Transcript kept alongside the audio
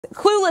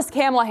Clueless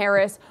Kamala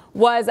Harris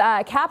was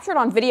captured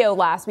on video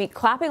last week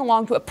clapping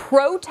along to a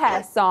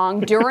protest song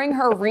during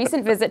her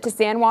recent visit to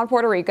San Juan,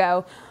 Puerto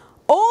Rico,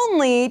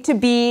 only to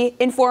be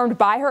informed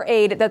by her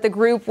aide that the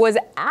group was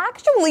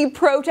actually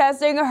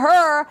protesting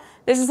her.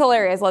 This is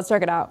hilarious. Let's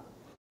check it out.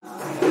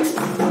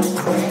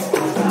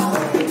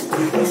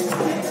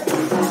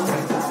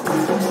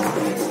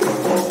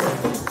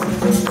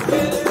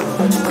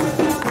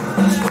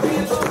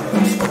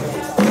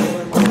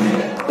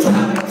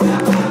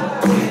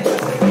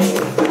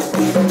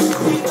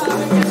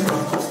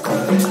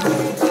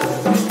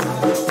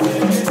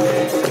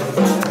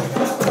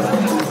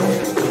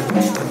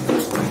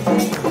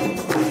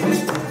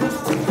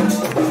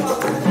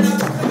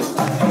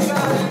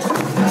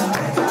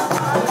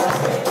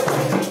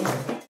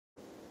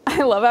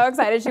 I love how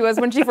excited she was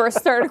when she first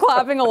started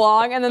clapping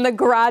along, and then the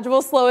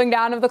gradual slowing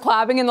down of the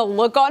clapping and the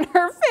look on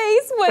her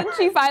face when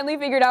she finally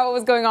figured out what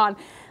was going on.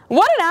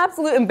 What an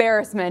absolute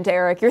embarrassment,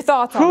 Eric. Your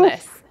thoughts on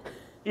this?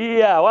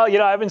 Yeah, well,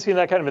 I haven't seen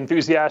that kind of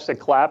enthusiastic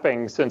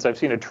clapping since I've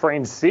seen a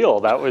trained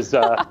seal. That was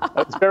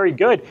very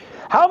good.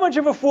 How much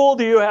of a fool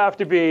do you have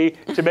to be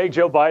to make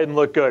Joe Biden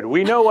look good?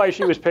 We know why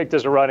she was picked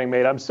as a running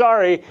mate. I'm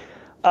sorry.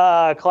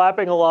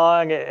 Clapping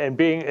along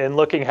and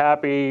looking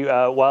happy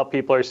while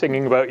people are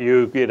singing about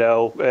you,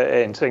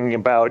 and singing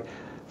about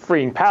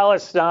freeing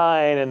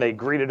Palestine, and they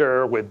greeted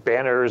her with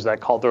banners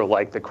that called her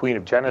like the Queen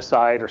of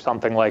Genocide or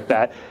something like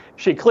that.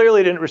 She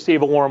clearly didn't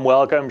receive a warm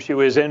welcome. She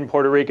was in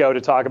Puerto Rico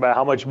to talk about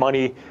how much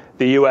money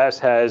the U.S.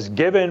 has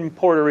given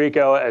Puerto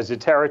Rico as a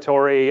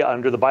territory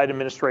under the Biden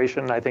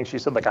administration. I think she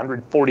said like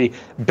 $140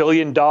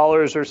 billion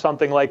or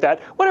something like that.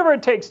 Whatever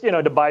it takes,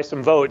 to buy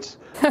some votes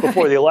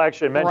before the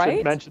election.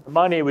 Mention the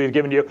money we've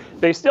given you.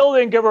 They still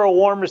didn't give her a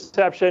warm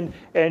reception,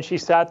 and she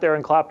sat there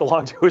and clapped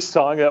along to a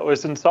song that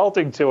was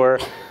insulting to her.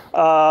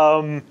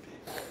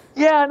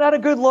 Yeah, not a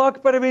good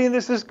look, but I mean,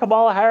 this is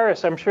Kamala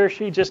Harris. I'm sure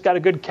she just got a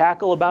good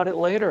cackle about it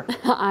later.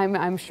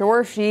 I'm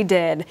sure she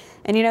did.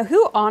 And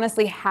who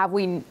honestly have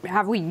we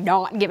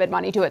not given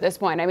money to at this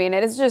point? I mean,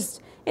 it's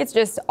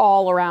just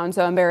all around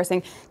so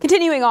embarrassing.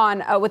 Continuing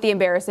on with the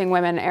embarrassing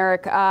women,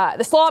 Eric,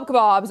 the slob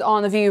kebabs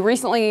on The View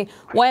recently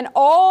went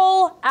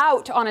all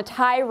out on a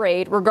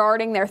tirade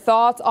regarding their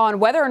thoughts on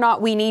whether or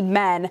not we need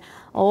men.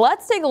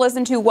 Let's take a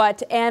listen to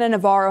what Anna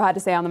Navarro had to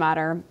say on the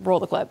matter. Roll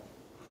the clip.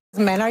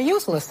 Men are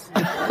useless.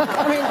 And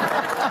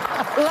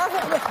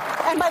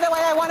by the way,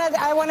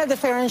 I want to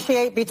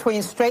differentiate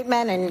between straight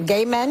men and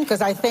gay men,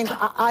 because I think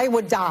I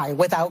would die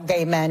without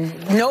gay men.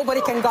 Nobody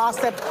can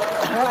gossip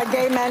like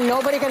gay men.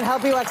 Nobody can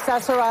help you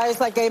accessorize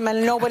like gay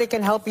men. Nobody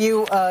can help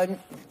you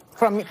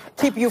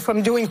keep you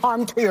from doing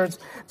harm to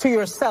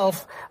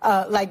yourself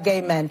like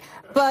gay men.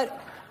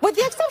 But with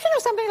the exception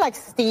of somebody like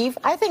Steve,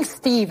 I think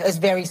Steve is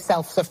very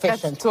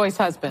self-sufficient. That's Joy's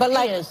husband. But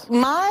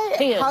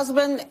my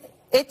husband,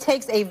 it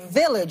takes a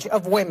village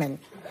of women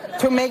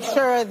to make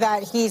sure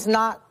that he's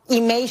not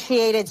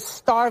emaciated,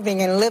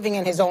 starving, and living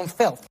in his own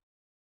filth.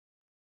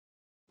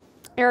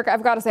 Eric,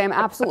 I've got to say, I'm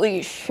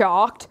absolutely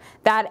shocked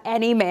that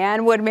any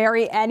man would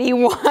marry any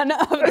one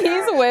of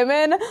these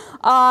women.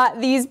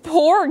 These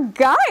poor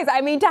guys.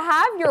 I mean, to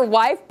have your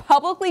wife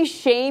publicly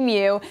shame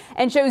you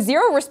and show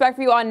zero respect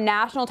for you on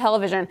national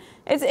television,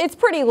 it's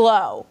pretty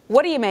low.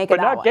 What do you make of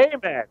that? But not gay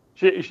men.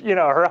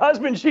 Her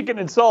husband she can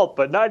insult,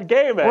 but not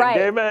gay men. Right.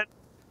 Gay men.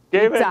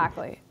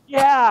 Exactly.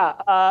 Yeah,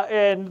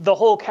 and the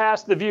whole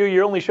cast, The View,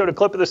 you only showed a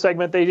clip of the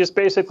segment. They just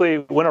basically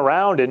went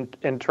around and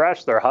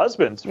trashed their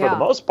husbands for the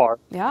most part.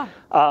 Yeah.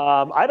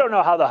 I don't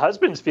know how the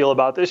husbands feel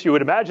about this. You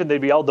would imagine they'd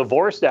be all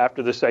divorced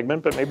after the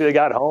segment, but maybe they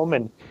got home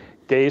and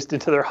gazed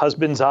into their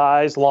husband's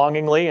eyes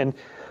longingly and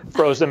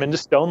froze them into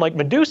stone like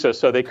Medusa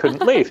so they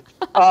couldn't leave.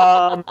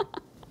 That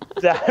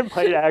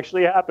might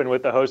actually happen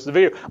with the host of The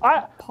View.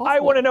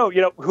 I want to know,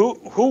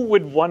 who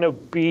would want to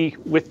be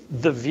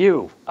with The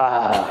View?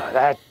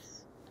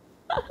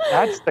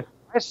 That's the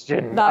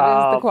question.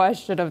 That is the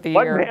question of the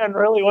year. What man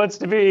really wants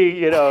to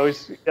be,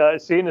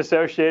 seen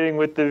associating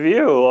with The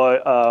View?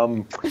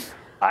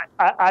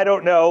 I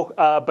don't know.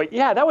 But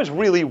yeah, that was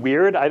really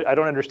weird. I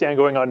don't understand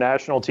going on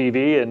national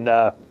TV and,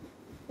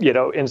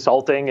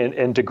 insulting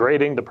and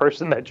degrading the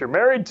person that you're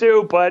married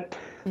to. But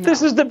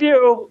this is The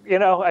View.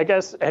 I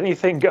guess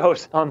anything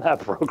goes on that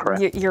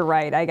program. You're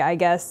right. I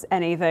guess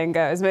anything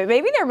goes. But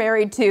maybe they're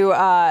married to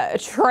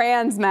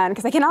trans men,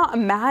 because I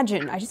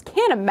just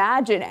can't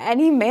imagine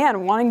any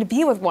man wanting to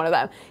be with one of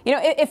them.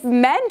 If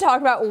men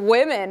talk about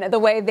women the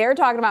way they're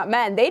talking about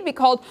men, they'd be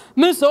called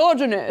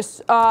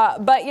misogynist.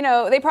 But,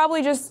 they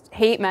probably just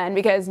hate men,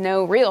 because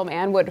no real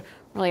man would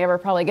really ever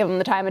probably give them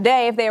the time of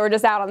day if they were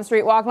just out on the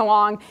street walking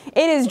along.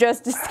 It is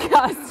just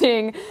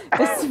disgusting,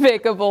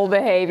 despicable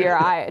behavior.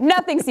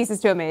 Nothing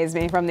ceases to amaze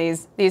me from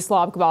these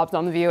slob kebabs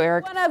on The View,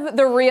 Eric. One of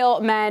the real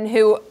men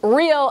who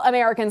real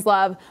Americans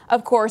love,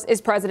 of course,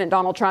 is President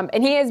Donald Trump,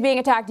 and he is being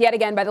attacked yet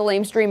again by the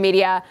lamestream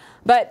media.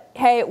 But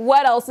hey,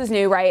 what else is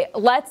new, right?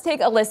 Let's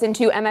take a listen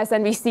to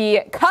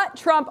MSNBC cut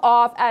Trump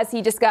off as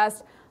he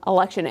discussed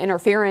election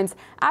interference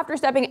after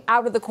stepping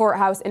out of the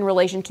courthouse in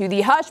relation to the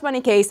hush money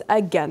case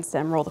against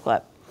him. Roll the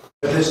clip.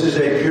 This is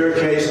a pure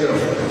case of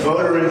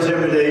voter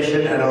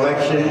intimidation and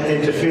election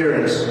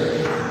interference,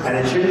 and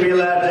it shouldn't be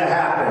allowed to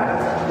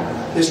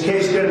happen. This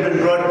case could have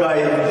been brought by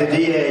the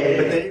DA,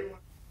 but they...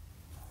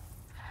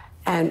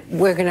 And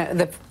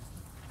the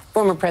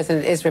former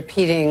president is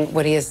repeating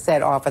what he has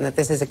said often, that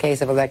this is a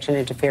case of election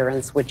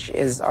interference, which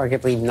is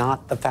arguably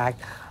not the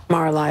fact.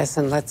 Mara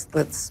Liasson,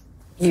 let's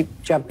you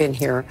jump in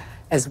here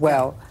as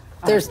well.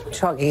 There's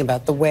talking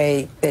about the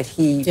way that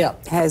he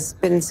has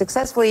been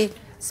successfully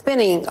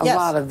spinning a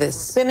lot of this.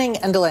 Spinning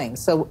and delaying.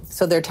 So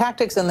their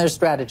tactics and their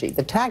strategy.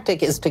 The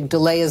tactic is to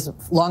delay as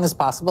long as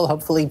possible,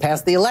 hopefully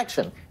past the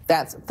election.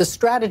 The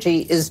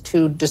strategy is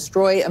to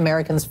destroy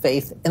Americans'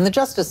 faith in the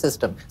justice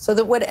system so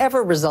that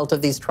whatever result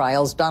of these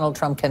trials, Donald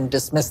Trump can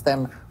dismiss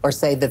them or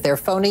say that they're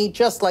phony,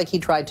 just like he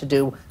tried to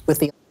do with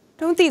the...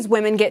 Don't these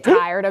women get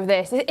tired of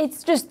this?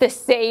 It's just the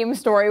same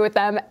story with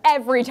them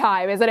every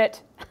time, isn't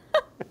it?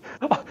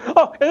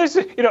 Oh, and this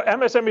is,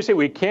 MSNBC,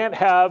 we can't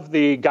have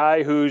the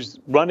guy who's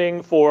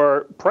running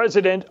for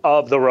president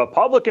of the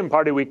Republican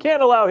Party. We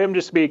can't allow him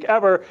to speak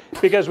ever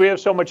because we have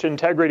so much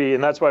integrity,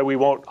 and that's why we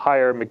won't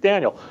hire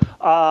McDaniel.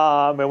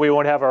 And we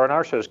won't have her on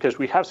our shows because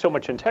we have so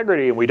much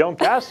integrity and we don't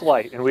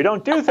gaslight and we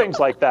don't do things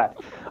like that.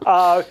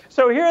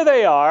 So here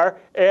they are,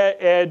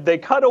 and they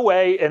cut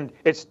away, and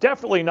it's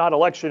definitely not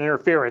election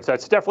interference.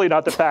 That's definitely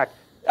not the fact.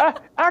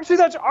 Actually,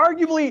 that's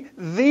arguably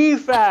the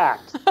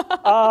fact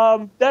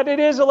that it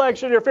is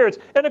election interference.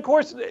 And of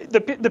course,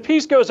 the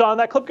piece goes on,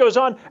 that clip goes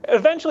on.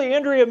 Eventually,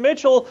 Andrea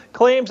Mitchell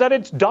claims that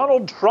it's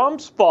Donald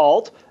Trump's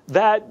fault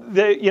that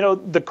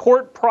the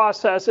court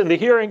process and the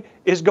hearing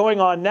is going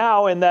on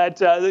now, and that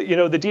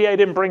the DA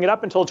didn't bring it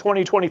up until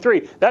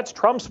 2023. That's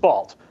Trump's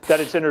fault that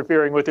it's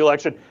interfering with the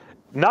election,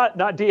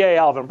 not DA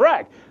Alvin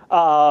Bragg.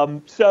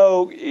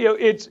 So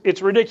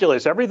it's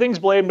ridiculous. Everything's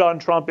blamed on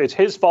Trump. It's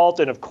his fault.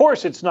 And of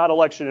course, it's not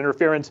election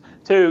interference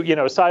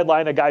to,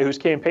 sideline a guy who's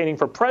campaigning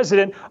for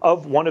president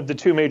of one of the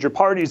two major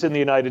parties in the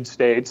United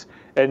States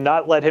and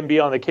not let him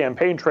be on the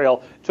campaign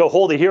trail to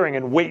hold a hearing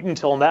and wait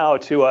until now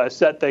to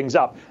set things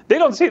up. They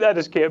don't see that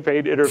as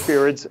campaign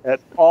interference at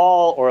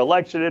all or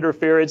election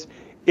interference.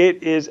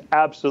 It is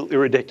absolutely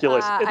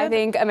ridiculous. I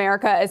think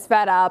America is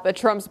fed up.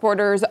 Trump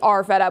supporters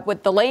are fed up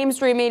with the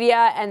lamestream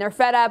media, and they're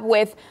fed up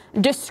with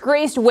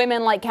disgraced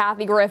women like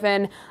Kathy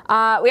Griffin.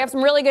 We have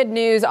some really good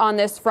news on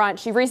this front.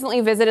 She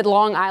recently visited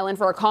Long Island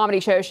for a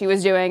comedy show she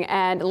was doing,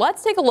 and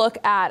let's take a look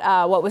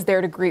at what was there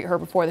to greet her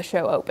before the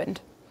show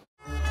opened.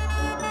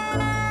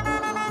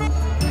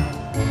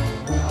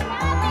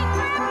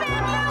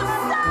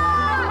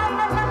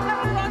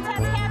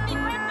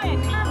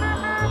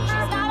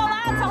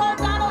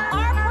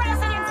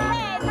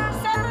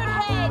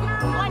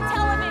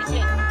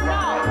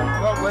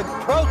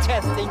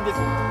 Protesting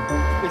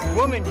this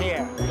woman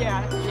here.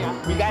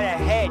 Yeah. We got a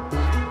head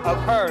of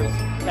hers,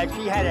 like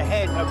she had a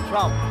head of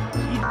Trump.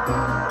 You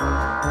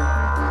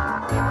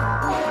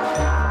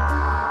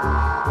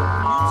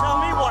tell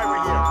me why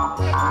we're here.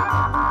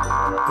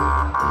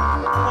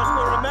 Because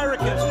we're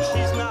Americans and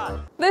she's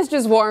not. This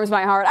just warms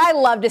my heart. I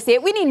love to see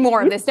it. We need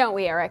more of this, don't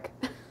we, Eric?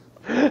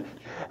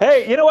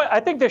 Hey, you know what? I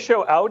think the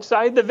show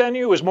outside the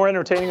venue was more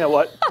entertaining than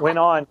what went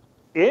on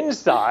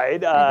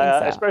inside,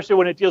 especially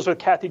when it deals with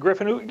Kathy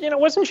Griffin, who,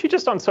 wasn't she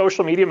just on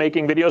social media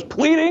making videos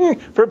pleading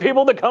for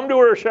people to come to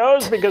her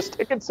shows because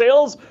ticket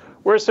sales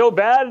were so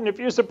bad? And if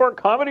you support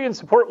comedy and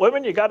support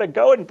women, you got to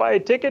go and buy a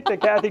ticket to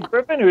Kathy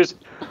Griffin, whose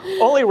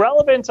only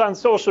relevance on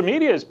social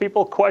media is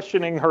people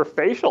questioning her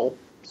facial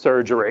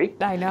surgery.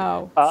 I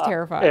know. It's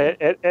terrifying.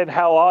 And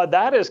how odd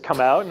that has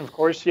come out. And of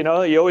course, you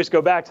always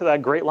go back to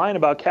that great line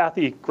about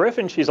Kathy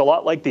Griffin. She's a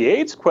lot like the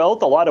AIDS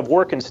quilt. A lot of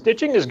work and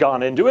stitching has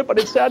gone into it, but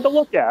it's sad to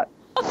look at.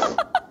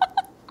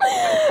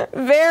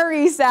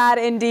 Very sad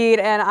indeed,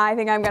 and I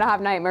think I'm going to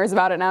have nightmares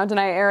about it now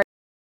tonight, Eric.